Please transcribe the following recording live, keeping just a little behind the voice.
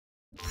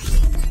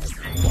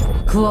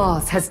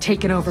Claus has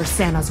taken over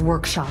Santa's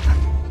workshop.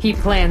 He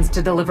plans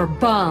to deliver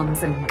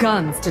bombs and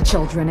guns to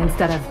children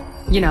instead of,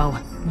 you know,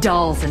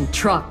 dolls and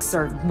trucks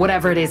or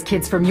whatever it is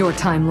kids from your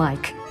time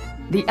like.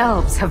 The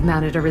elves have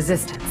mounted a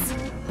resistance,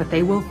 but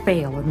they will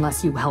fail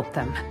unless you help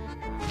them.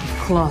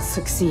 If Claus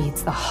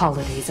succeeds, the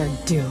holidays are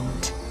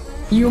doomed.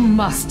 You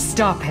must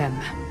stop him.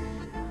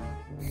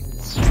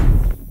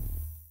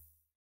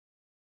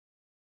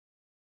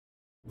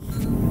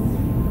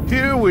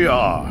 Here we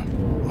are.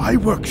 My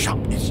workshop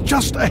is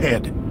just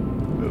ahead.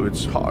 Oh,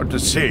 it's hard to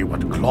say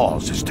what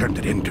Claus has turned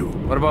it into.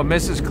 What about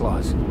Mrs.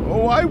 Claus?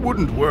 Oh, I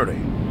wouldn't worry.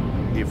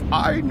 If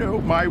I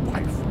know my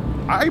wife,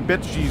 I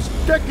bet she's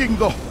decking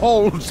the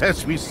halls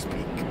as we speak.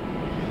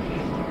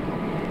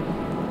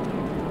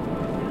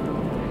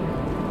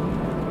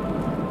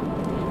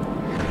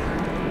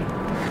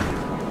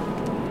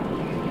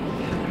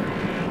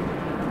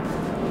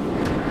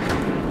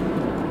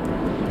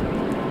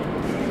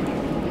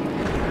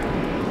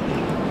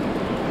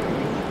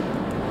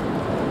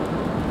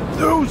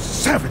 Those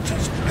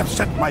savages have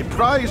set my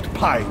prized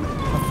pine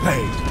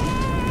aflame.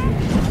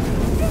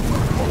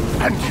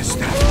 And is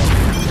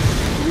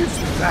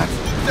that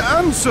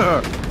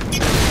Dancer?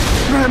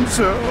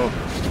 Dancer!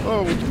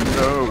 Oh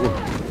no!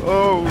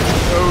 Oh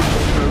no!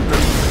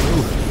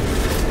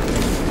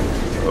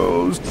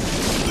 Oh,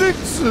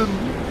 Vixen!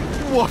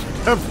 What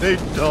have they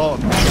done?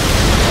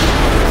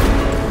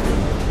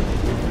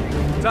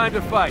 Time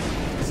to fight.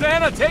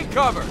 Santa, take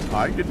cover!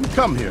 I didn't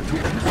come here to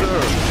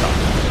observe, Tom.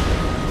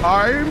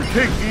 I'm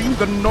taking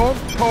the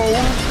North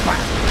Pole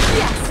back.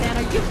 Yes,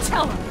 Santa, you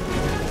tell him.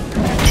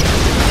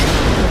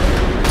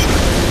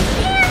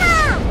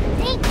 Santa!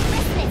 Thank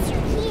Christmas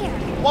you're here.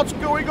 What's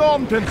going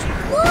on, Pencil?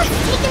 Claus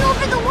has taken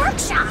over the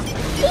workshop.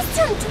 He's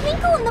turned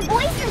Twinkle and the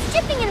boys from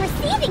shipping and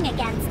receiving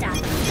against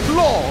us.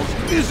 Claus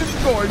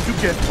isn't going to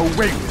get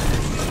away with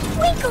this.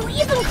 Twinkle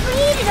even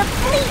created a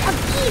fleet of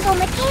evil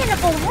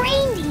mechanical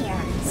reindeer.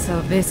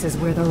 So this is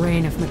where the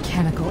reign of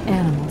mechanical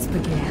animals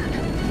began.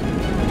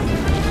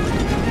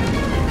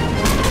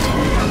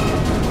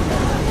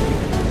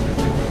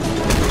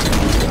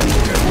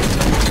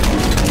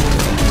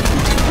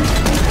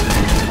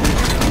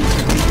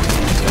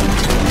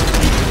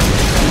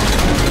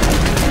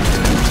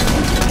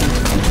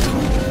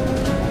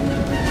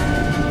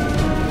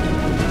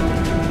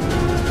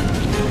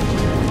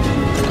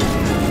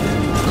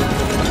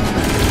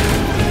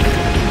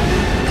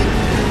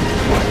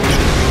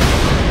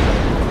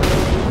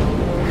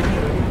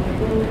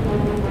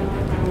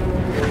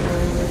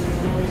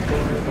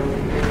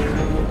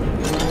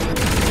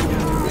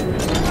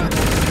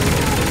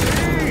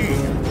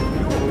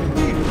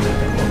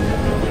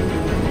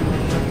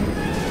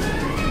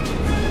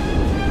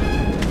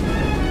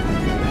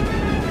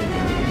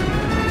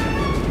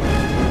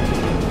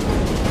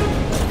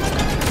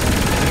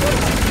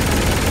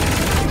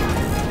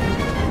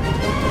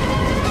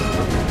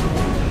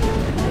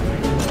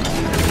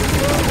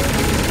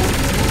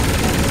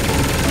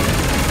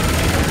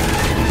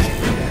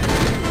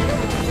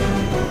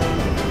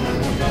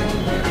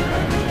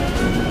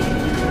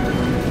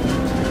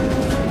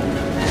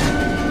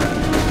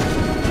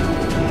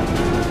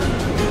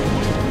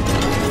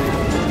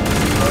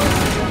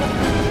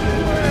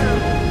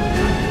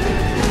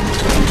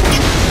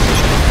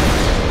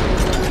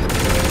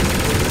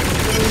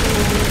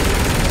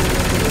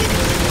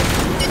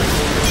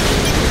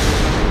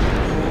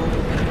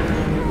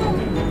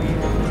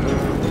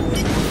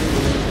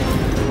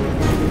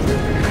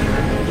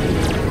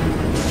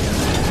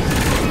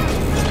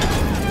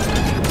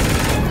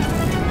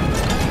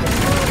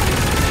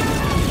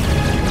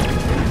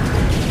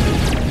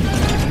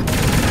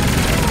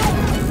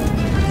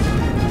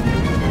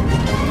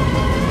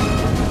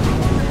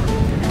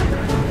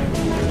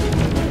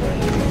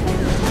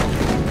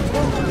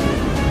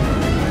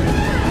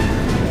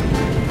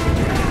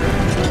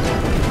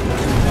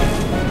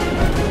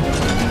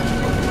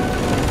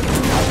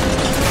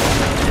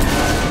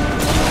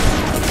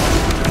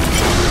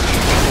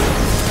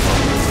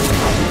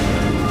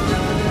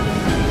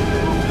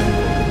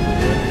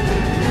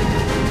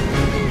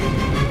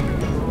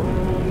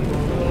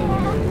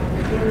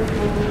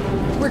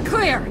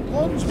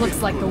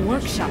 Looks like the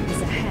workshop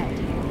is ahead.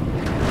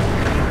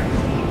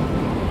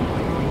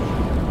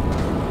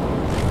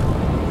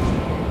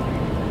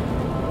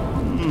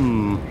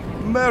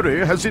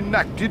 Mary has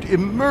enacted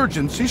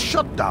emergency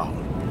shutdown.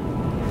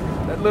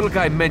 That little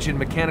guy mentioned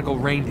mechanical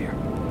reindeer.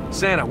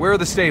 Santa, where are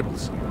the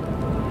stables?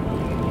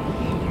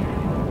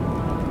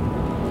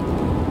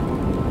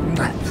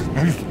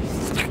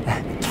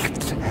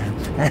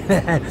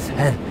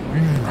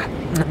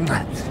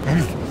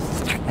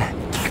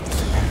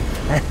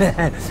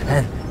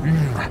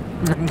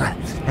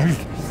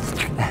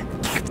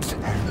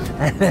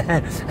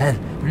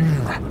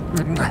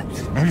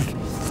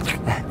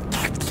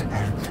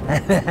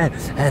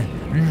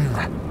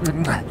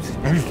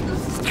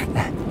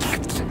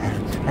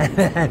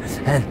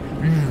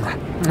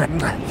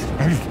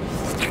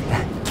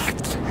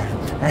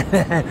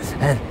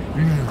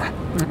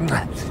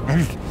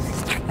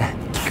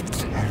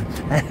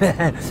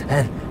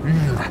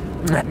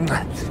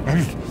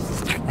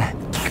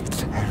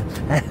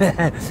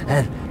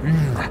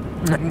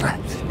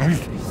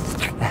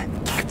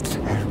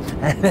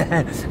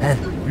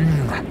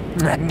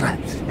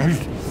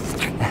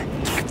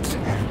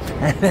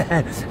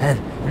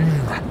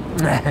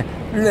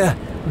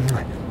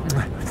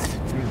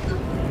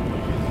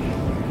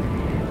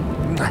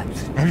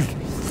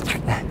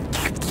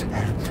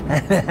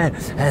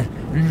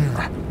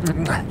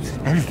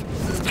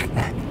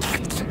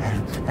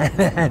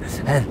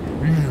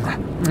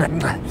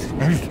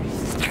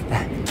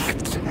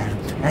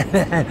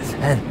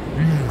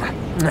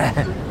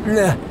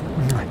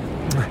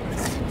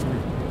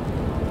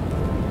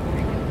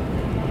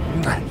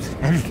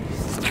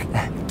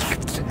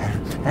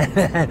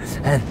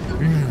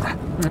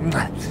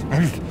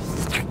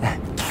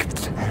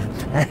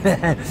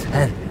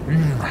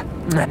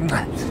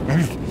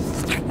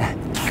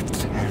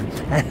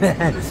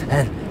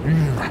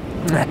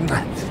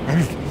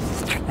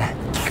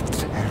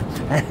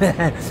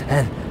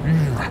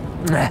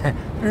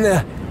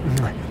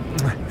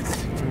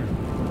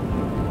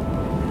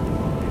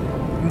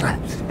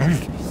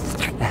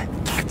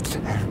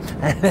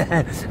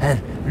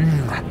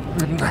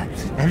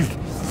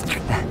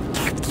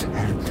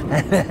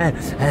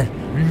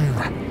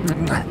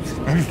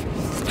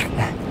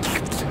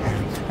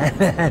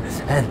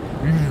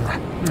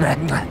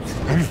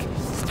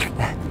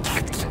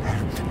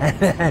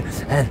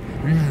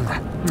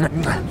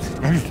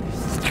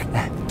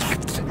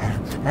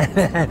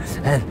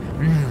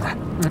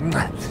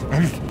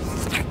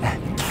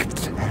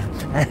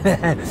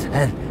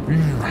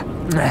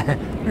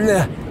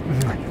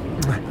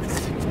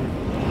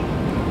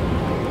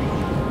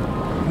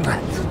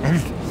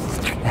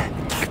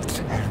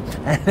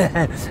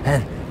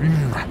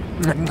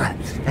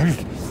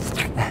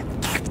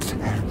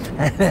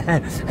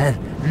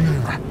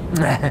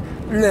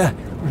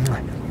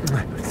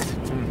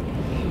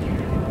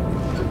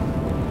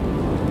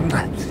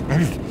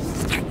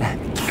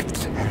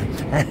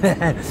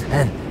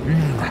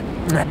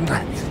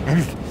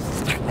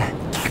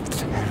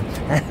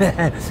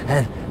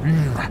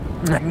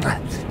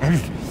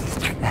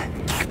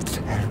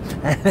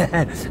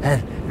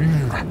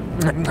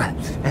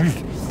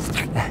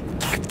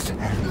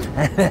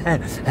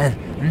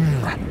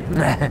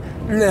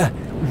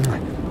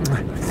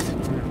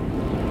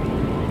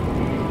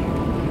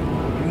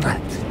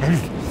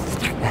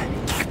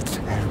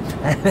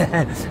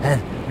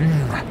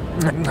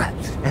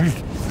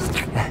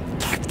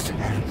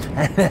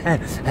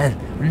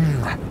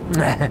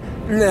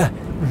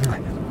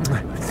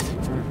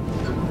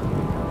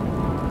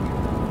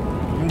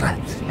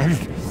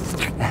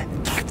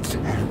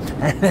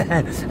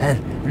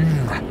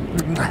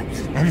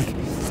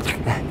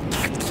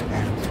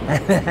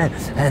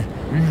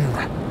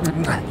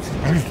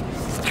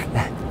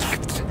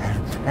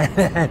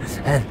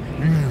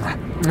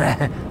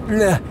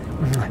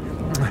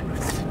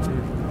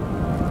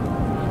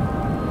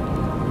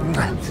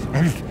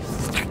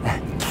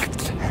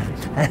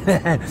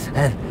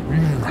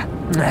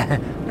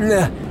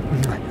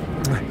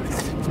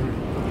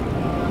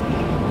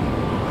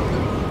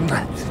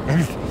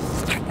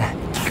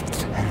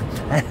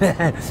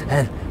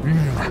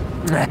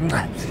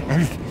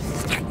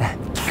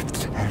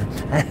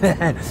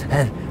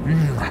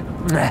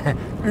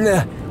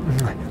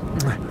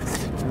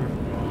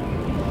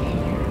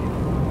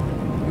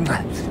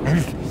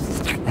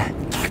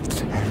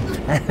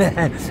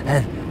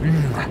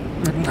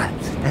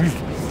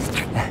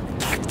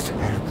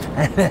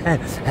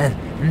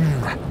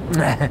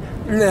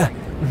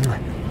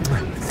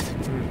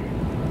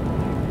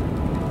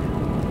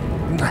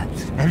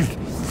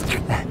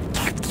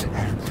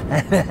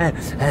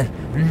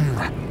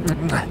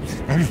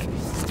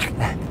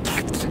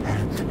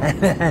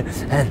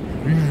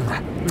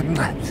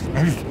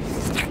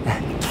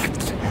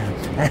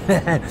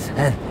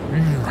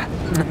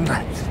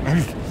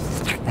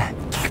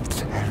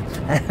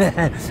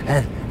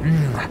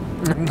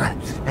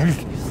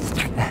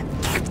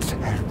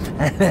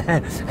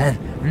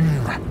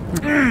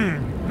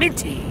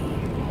 Minty!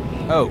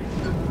 Oh,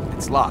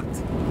 it's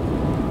locked.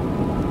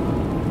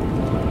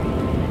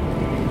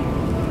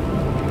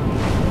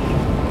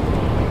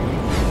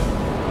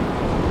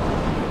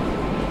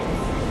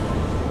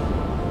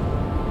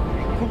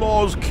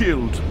 Claus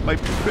killed my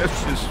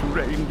precious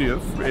reindeer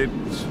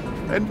friends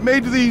and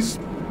made these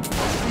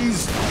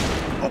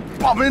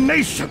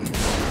abominations.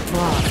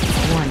 Claus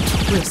is one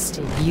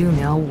twisted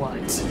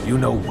you-know-what. You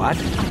know what?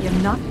 I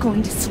am not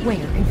going to swear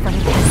in front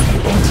of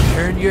this.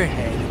 Turn your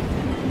head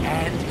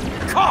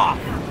and cough!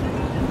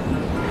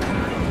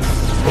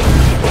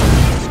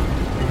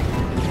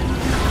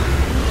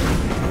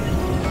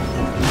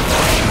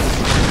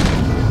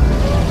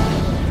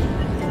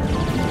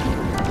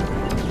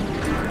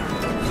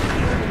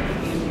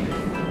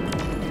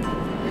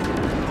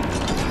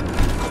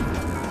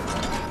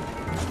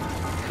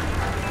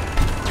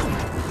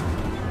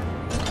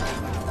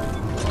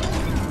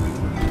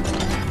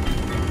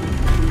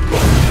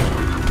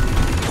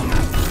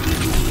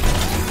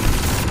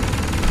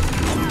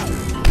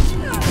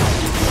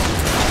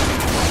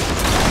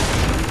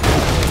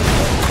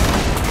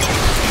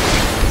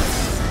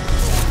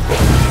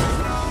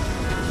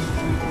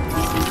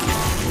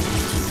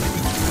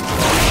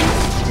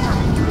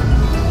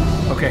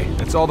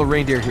 That's all the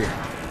reindeer here.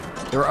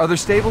 There are other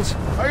stables?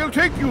 I'll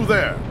take you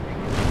there.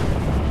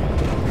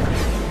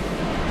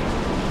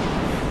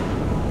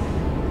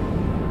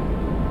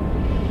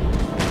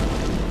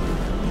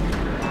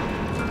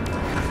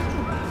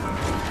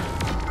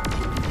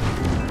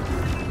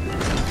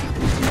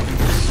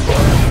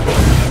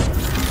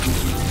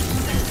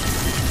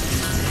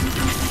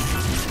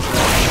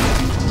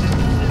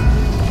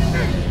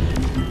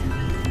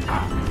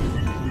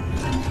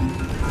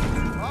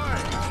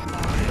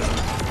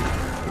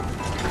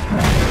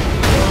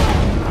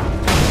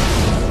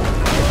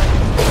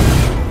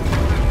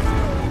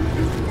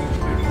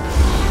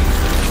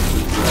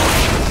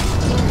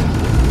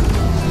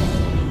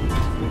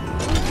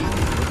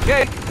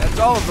 Okay, that's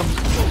all of them.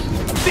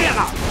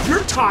 Santa,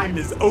 your time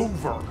is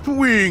over.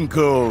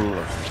 Twinkle,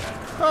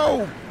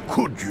 how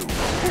could you?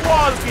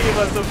 Claus gave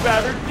us a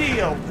better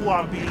deal,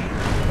 Flumpy.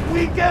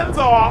 Weekends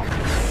off,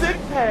 sick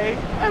pay,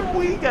 and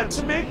we get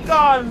to make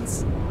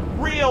guns.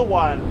 Real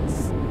ones.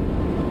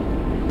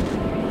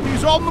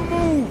 He's on the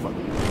move.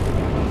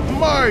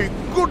 My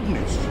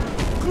goodness.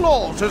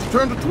 Claus has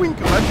turned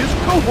Twinkle and his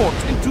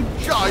cohorts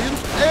into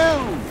giant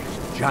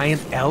elves.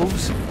 Giant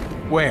elves?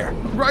 Where?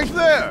 Right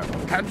there.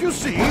 Can't you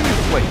see?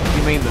 Wait,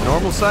 you mean the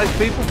normal-sized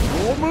people?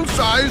 Normal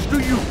size to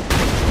you.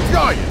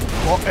 Giant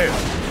or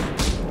elf.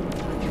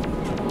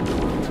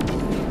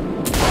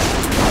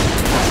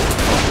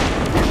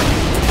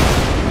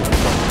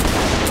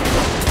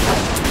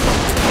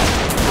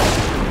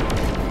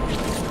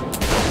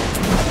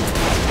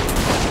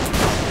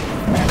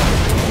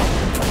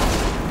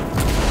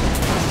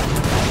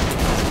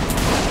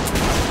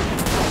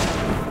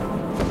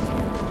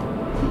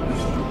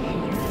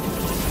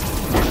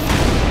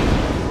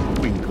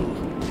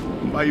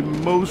 My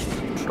most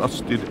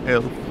trusted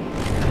elf.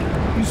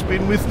 He's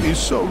been with me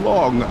so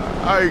long,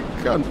 I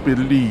can't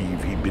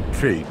believe he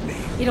betrayed me.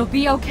 It'll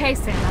be okay,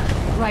 Santa,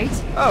 right?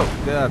 Oh,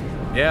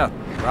 yeah,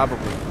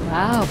 probably.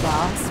 Wow,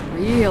 boss.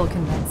 Real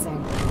convincing.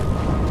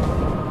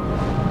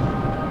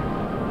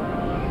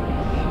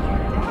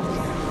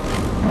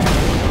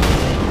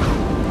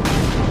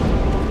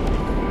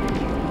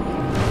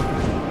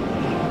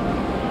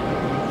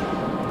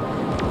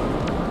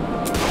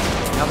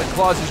 Now that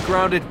Claus is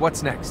grounded,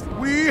 what's next?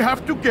 We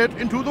have to get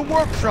into the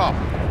workshop.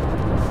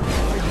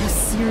 Are you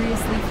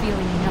seriously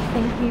feeling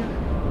nothing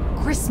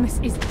here? Christmas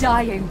is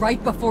dying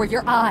right before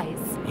your eyes.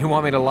 You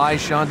want me to lie,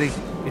 Shaundi?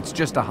 It's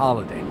just a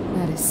holiday.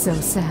 That is so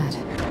sad.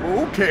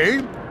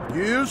 Okay,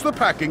 here's the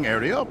packing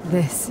area,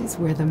 This is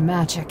where the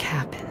magic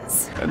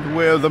happens. and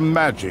where the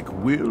magic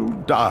will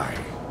die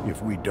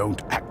if we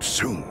don't act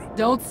soon.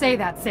 Don't say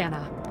that,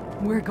 Santa.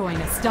 We're going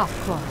to stop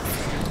Claus.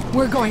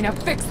 We're going to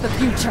fix the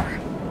future.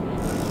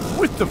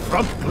 With the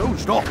front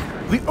closed off,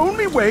 the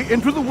only way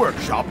into the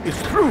workshop is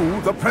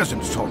through the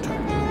present sorter.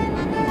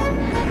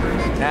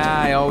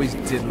 Nah, I always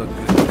did look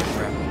good in the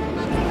prep.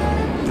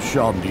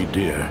 Shaundi,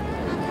 dear,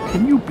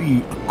 can you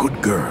be a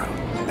good girl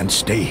and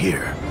stay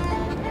here?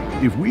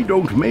 If we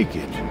don't make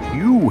it,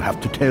 you have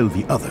to tell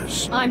the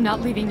others. I'm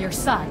not leaving your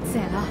side,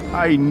 Santa.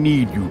 I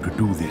need you to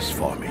do this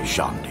for me,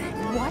 Shaundi.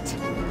 What?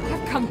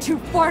 I've come too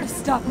far to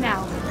stop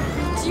now.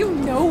 Do you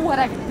know what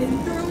I've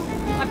been through?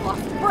 I've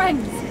lost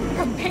friends,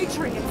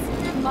 compatriots,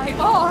 my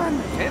arm.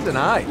 And an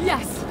eye.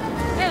 Yes,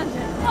 and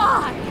an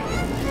eye.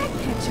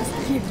 I can't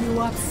just give you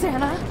up,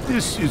 Santa.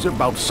 This is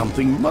about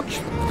something much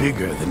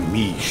bigger than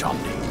me,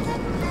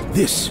 Shaundi.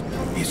 This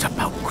is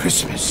about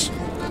Christmas.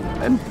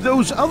 And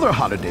those other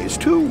holidays,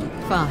 too.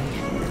 Fine.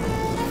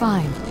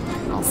 Fine.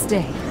 I'll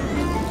stay.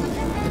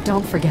 But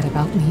don't forget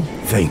about me.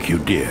 Thank you,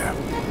 dear.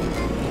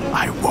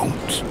 I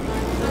won't.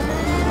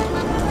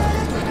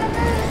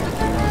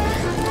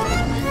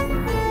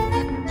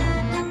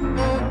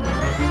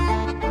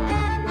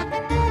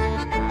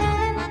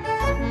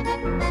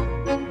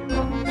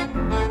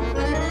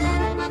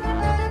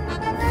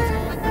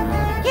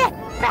 Get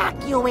back,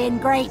 you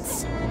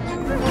ingrates!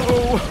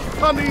 Oh,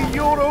 honey,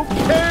 you're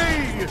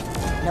okay!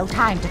 No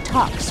time to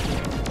talk,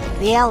 sweet.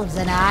 The elves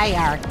and I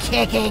are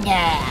kicking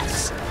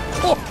ass.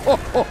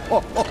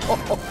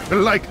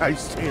 Like I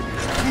said,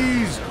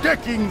 he's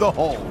decking the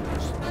halls.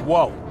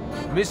 Whoa,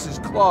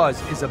 Mrs.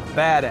 Claus is a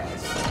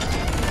badass.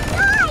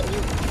 Die,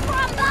 you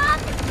crumbum!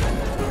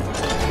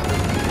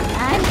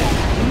 I'm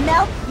gonna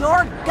melt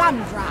your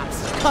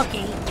gumdrops,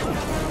 Cookie.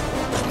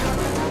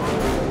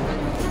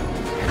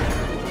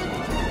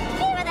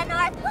 Viva the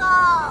North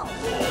Pole!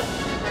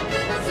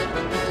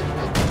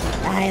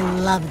 I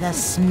love the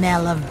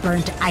smell of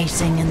burnt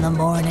icing in the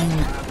morning.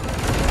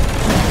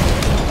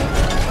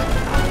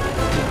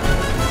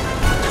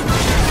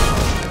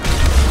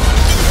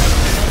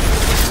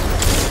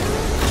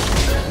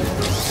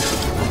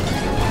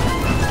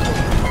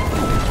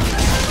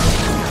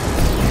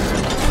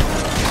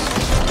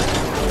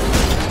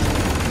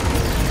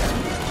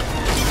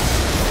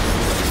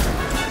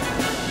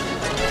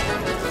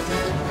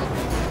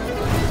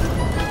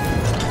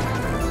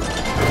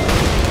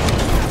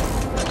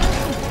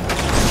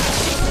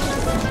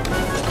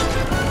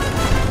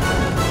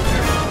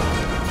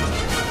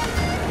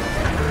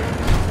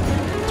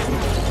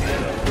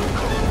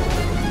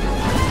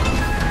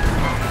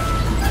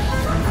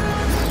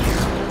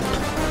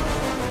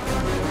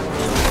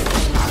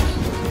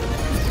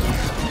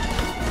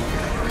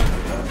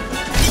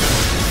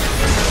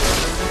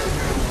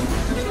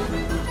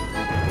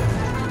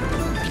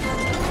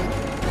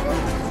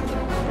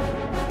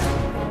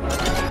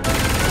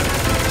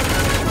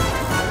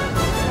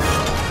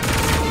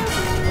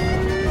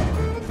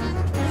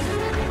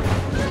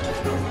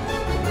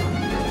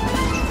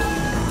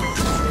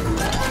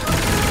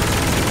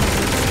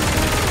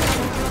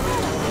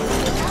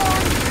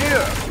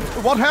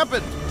 What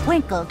happened?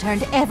 Twinkle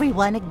turned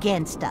everyone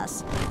against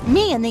us.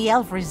 Me and the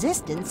elf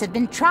resistance have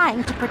been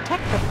trying to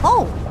protect the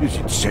pole. Is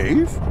it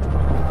safe?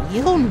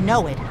 You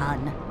know it,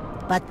 hun.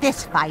 But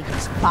this fight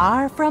is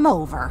far from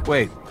over.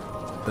 Wait,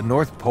 the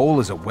North Pole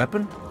is a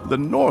weapon? The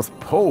North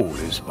Pole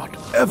is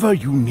whatever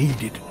you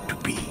need it to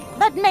be.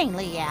 But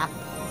mainly, yeah,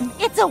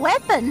 it's a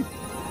weapon.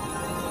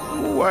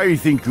 Oh, I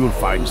think you'll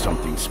find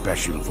something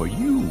special for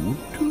you,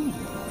 too.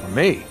 For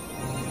me?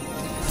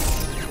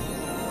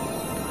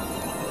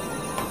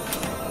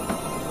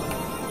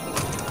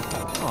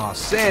 Aw,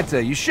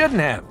 Santa, you shouldn't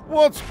have.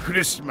 What's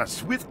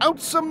Christmas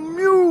without some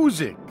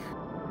music?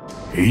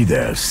 Hey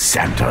there,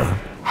 Santa.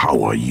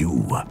 How are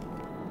you?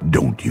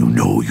 Don't you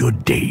know your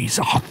days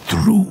are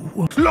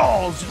through?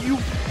 Claus, you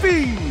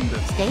fiend!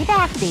 Stay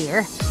back,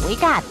 dear. We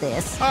got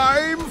this.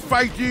 I'm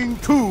fighting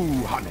too,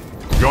 honey.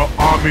 Your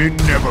army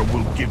never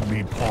will give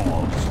me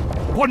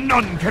pause, for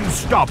none can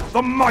stop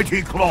the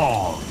mighty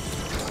Claus.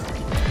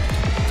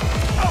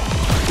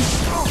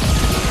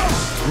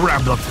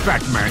 Grab the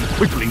fat man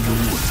quickly,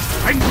 you,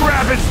 and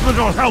grab his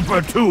little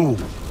helper too.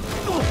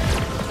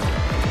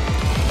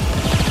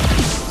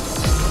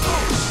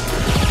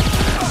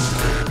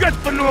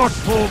 Get the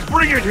North Pole,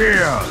 bring it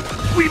here!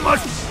 We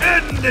must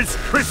end this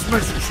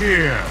Christmas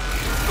cheer!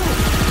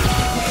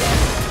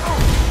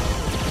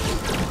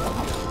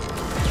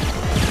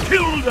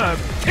 Kill them!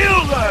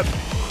 Kill them!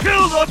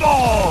 Kill them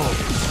all!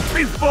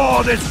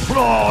 Before this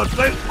Claus,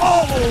 they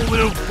all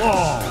will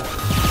fall!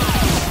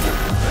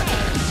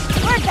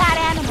 Where'd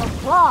that animal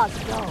Claus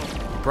go?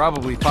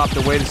 Probably popped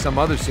away to some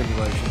other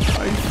simulation.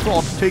 I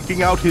thought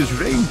taking out his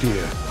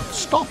reindeer would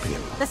stop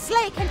him. The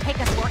sleigh can take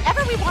us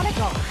wherever we want to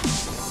go.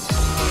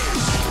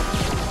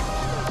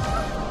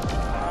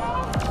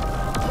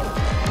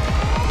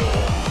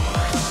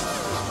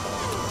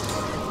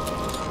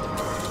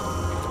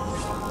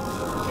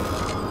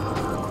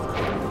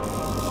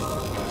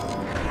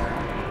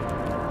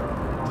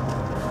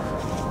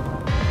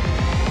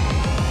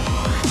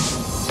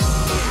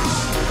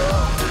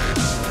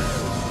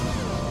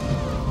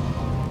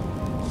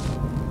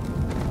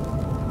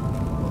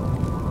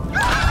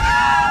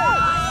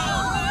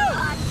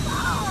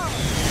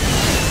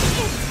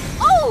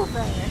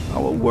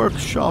 Our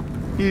workshop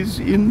is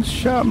in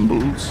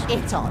shambles.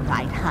 It's all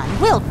right,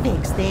 hun. We'll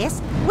fix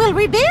this. We'll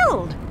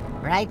rebuild.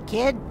 Right,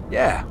 kid?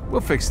 Yeah,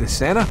 we'll fix this,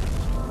 Santa.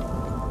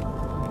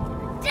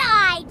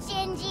 Die,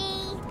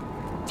 Gingy!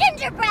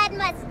 Gingerbread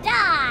must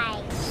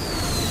die!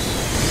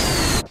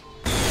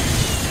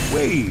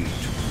 Wait,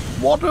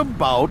 what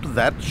about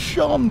that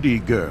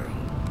Shondi girl?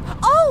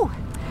 Oh!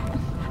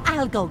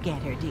 I'll go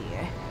get her,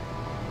 dear.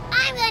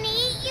 I'm gonna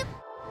eat you